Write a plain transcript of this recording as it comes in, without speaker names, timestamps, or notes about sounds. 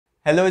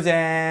Hello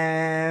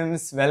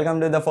Gems!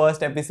 Welcome to the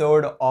first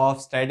episode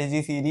of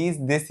Strategy series.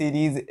 This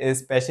series is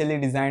specially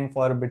designed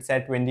for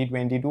BITSAT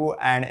 2022,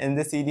 and in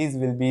this series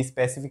we'll be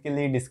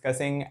specifically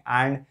discussing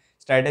and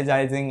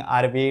strategizing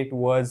our way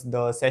towards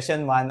the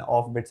session 1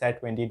 of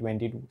BITSAT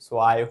 2022. So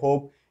I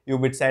hope you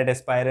BITSAT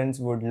aspirants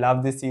would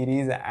love this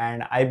series,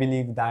 and I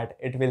believe that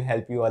it will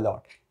help you a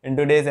lot. In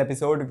today's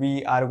episode,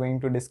 we are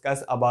going to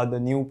discuss about the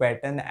new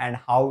pattern and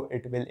how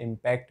it will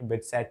impact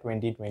BITSAT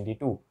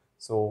 2022.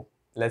 So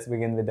let's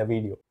begin with the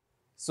video.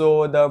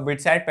 So the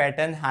BITSAT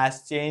pattern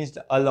has changed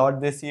a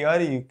lot this year.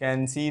 You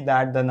can see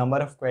that the number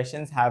of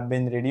questions have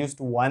been reduced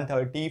to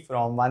 130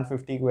 from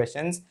 150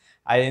 questions.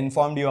 I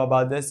informed you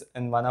about this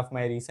in one of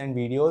my recent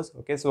videos.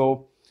 Okay,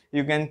 so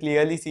you can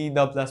clearly see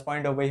the plus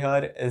point over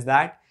here is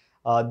that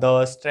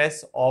the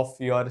stress of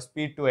your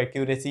speed to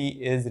accuracy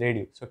is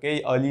reduced.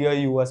 Okay, earlier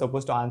you were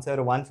supposed to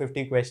answer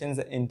 150 questions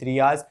in 3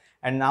 hours,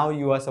 and now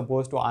you are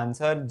supposed to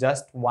answer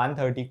just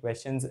 130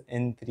 questions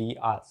in 3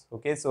 hours.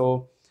 Okay,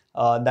 so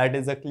that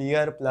is a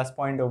clear plus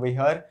point over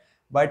here.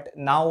 But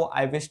now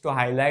I wish to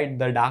highlight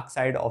the dark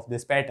side of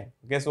this pattern.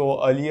 Okay,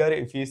 so earlier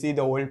if you see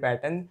the old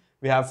pattern,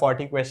 we have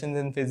 40 questions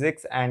in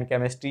physics and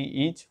chemistry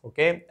each,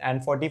 okay,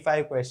 and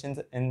 45 questions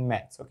in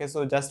maths. Okay,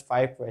 so just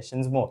 5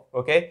 questions more.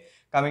 Okay,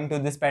 coming to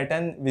this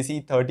pattern, we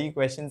see 30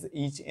 questions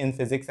each in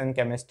physics and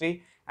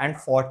chemistry and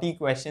 40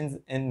 questions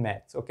in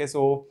maths. Okay,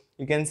 so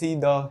you can see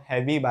the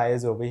heavy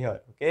bias over here.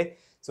 Okay,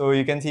 so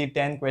you can see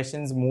 10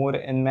 questions more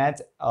in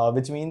maths,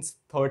 which means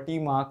 30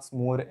 marks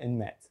more in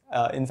maths.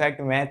 In fact,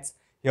 maths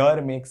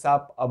here makes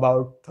up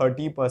about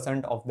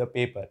 30% of the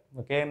paper.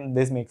 Okay,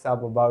 this makes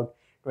up about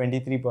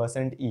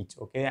 23% each.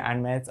 Okay,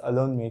 and maths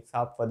alone makes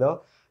up for the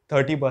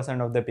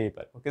 30% of the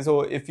paper. Okay,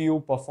 so if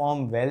you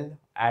perform well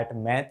at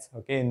maths,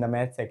 okay, in the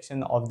maths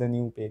section of the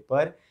new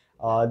paper,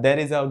 there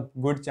is a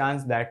good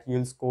chance that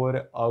you'll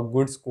score a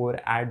good score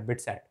at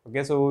BITSAT.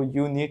 Okay, so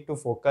you need to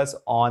focus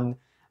on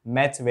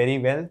maths very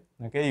well.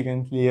 Okay, you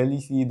can clearly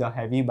see the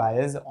heavy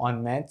bias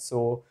on maths,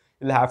 so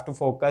you'll have to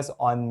focus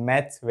on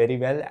maths very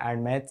well.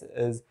 And maths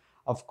is,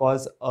 of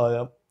course,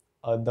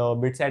 the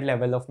BITSAT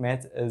level of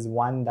maths is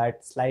one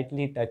that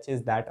slightly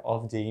touches that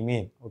of JEE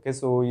Main. Okay,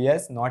 so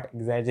yes, not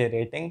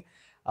exaggerating,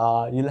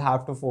 you'll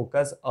have to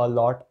focus a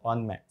lot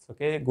on maths.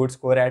 Okay, good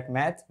score at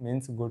maths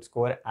means good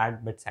score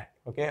at BITSAT.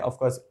 Okay, of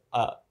course,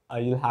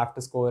 you'll have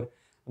to score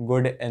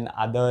good in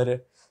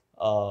other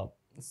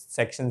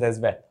sections as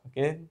well.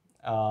 Okay,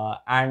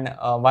 and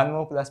one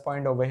more plus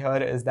point over here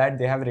is that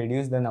they have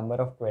reduced the number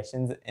of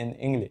questions in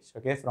English,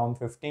 okay, from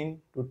 15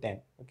 to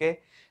 10. Okay,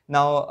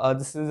 now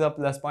this is a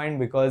plus point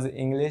because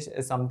English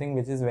is something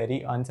which is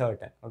very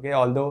uncertain. Okay,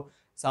 although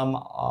some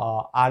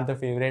are the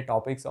favorite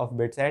topics of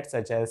BITSAT,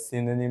 such as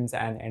synonyms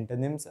and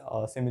antonyms,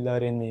 similar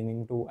in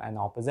meaning to and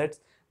opposites.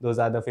 Those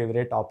are the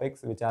favorite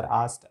topics which are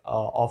asked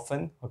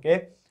often.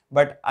 Okay,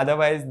 but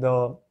otherwise,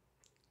 the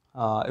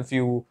if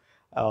you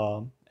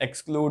uh,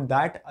 exclude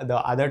that, the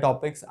other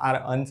topics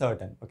are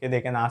uncertain. Okay,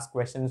 they can ask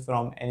questions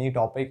from any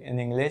topic in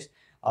English.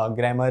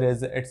 Grammar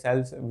is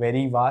itself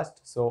very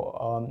vast,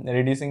 so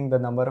reducing the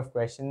number of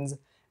questions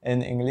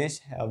in English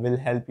will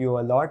help you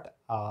a lot,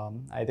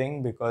 I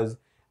think, because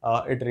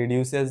it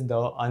reduces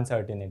the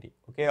uncertainty.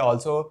 Okay,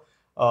 also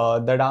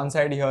the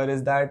downside here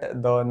is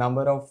that the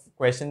number of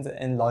questions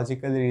in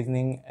logical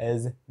reasoning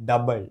is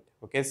doubled.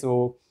 Okay,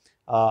 so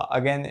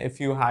again,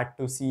 if you had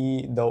to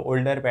see the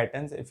older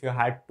patterns, if you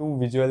had 2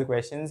 visual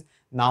questions,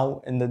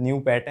 now in the new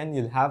pattern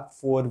you'll have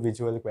 4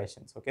 visual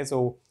questions. Okay,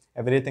 so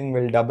everything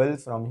will double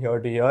from here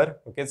to here.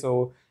 Okay,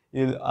 so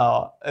you'll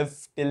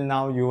if till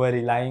now you were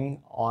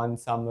relying on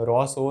some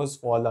raw source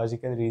for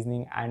logical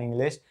reasoning and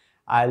English,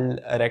 I'll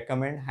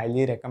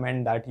highly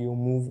recommend that you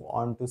move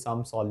on to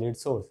some solid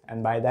source,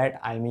 and by that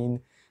I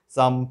mean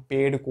some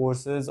paid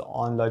courses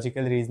on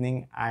logical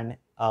reasoning and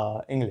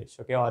English.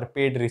 Okay, or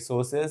paid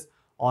resources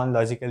on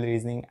logical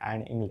reasoning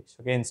and English.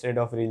 Okay, instead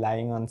of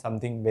relying on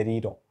something very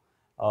raw.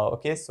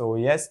 Okay, so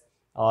yes,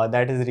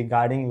 that is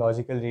regarding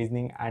logical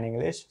reasoning and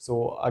English.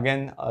 So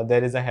again,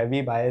 there is a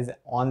heavy bias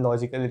on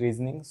logical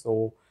reasoning,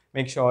 so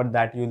make sure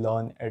that you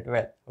learn it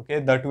well. Okay,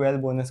 the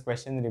 12 bonus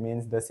question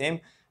remains the same.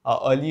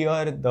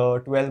 Earlier, the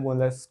 12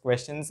 bonus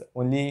questions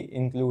only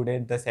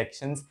included the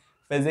sections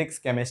physics,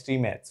 chemistry,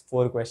 maths,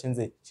 4 questions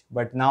each.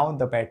 But now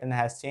the pattern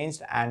has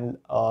changed, and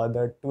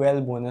the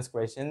 12 bonus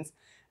questions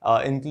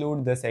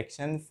include the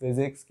section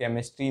physics,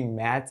 chemistry,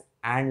 maths,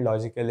 and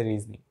logical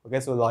reasoning. Okay,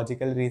 so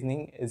logical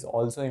reasoning is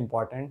also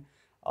important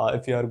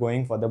if you are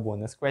going for the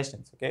bonus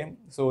questions. Okay,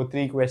 so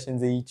 3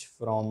 questions each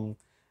from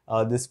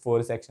this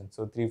 4 sections.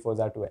 So 3 4s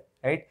are 12,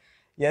 right?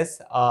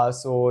 Yes,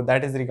 so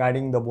that is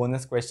regarding the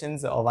bonus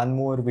questions. One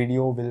more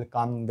video will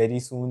come very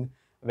soon,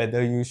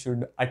 whether you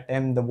should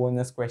attempt the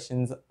bonus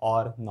questions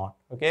or not.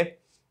 Okay,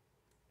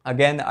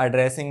 again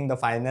addressing the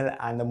final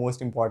and the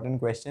most important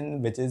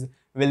question, which is,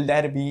 will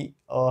there be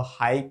a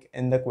hike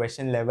in the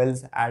question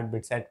levels at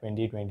BITSAT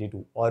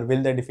 2022, or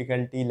will the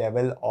difficulty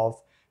level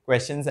of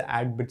questions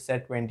at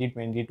BITSAT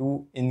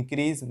 2022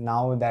 increase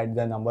now that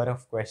the number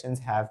of questions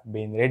have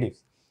been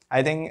reduced?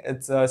 I think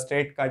it's a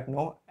straight cut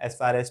no as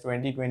far as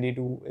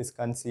 2022 is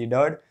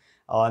considered.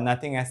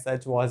 Nothing as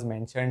such was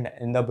mentioned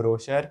in the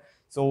brochure,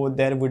 so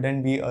there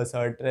wouldn't be a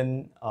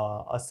certain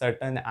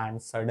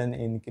and sudden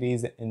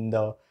increase in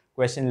the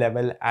question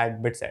level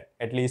at BITSAT,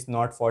 at least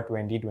not for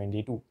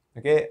 2022.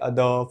 Okay,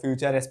 the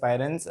future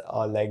aspirants,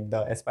 like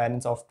the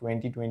aspirants of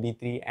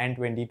 2023 and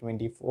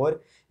 2024,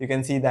 you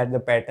can see that the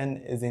pattern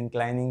is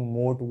inclining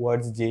more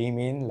towards JEE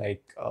main,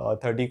 like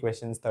 30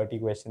 questions, 30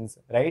 questions,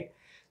 right?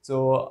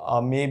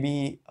 So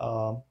maybe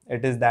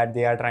it is that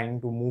they are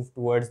trying to move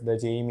towards the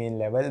JEE main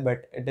level,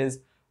 but it is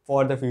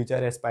for the future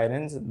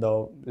aspirants.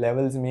 The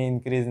levels may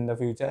increase in the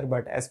future,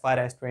 but as far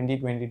as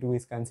 2022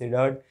 is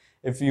considered,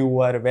 if you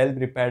were well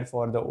prepared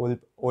for the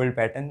old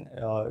pattern,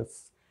 if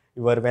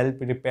you were well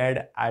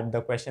prepared at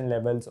the question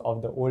levels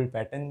of the old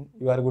pattern,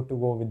 you are good to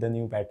go with the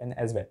new pattern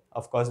as well,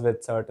 of course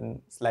with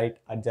certain slight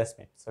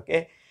adjustments.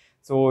 Okay,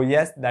 so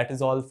yes, that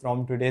is all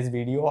from today's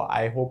video.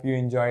 I hope you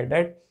enjoyed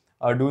it.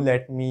 Do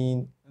let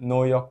me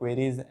know your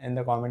queries in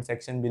the comment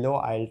section below.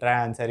 I'll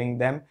try answering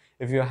them.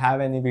 If you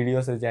have any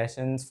video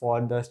suggestions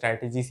for the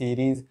strategy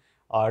series,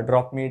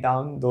 drop me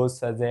down those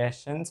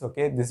suggestions.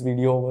 Okay, this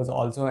video was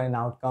also an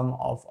outcome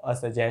of a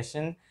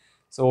suggestion.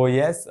 So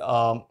yes,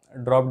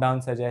 drop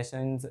down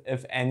suggestions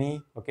if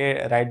any.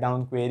 Okay, write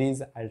down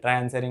queries, I'll try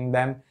answering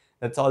them.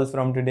 That's all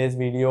from today's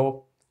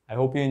video. I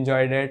hope you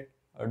enjoyed it.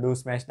 Do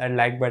smash that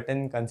like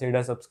button,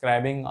 consider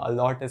subscribing. A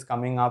lot is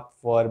coming up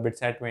for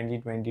BITSAT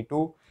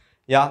 2022.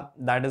 Yeah,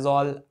 that is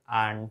all,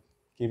 and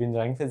keep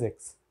enjoying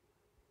physics.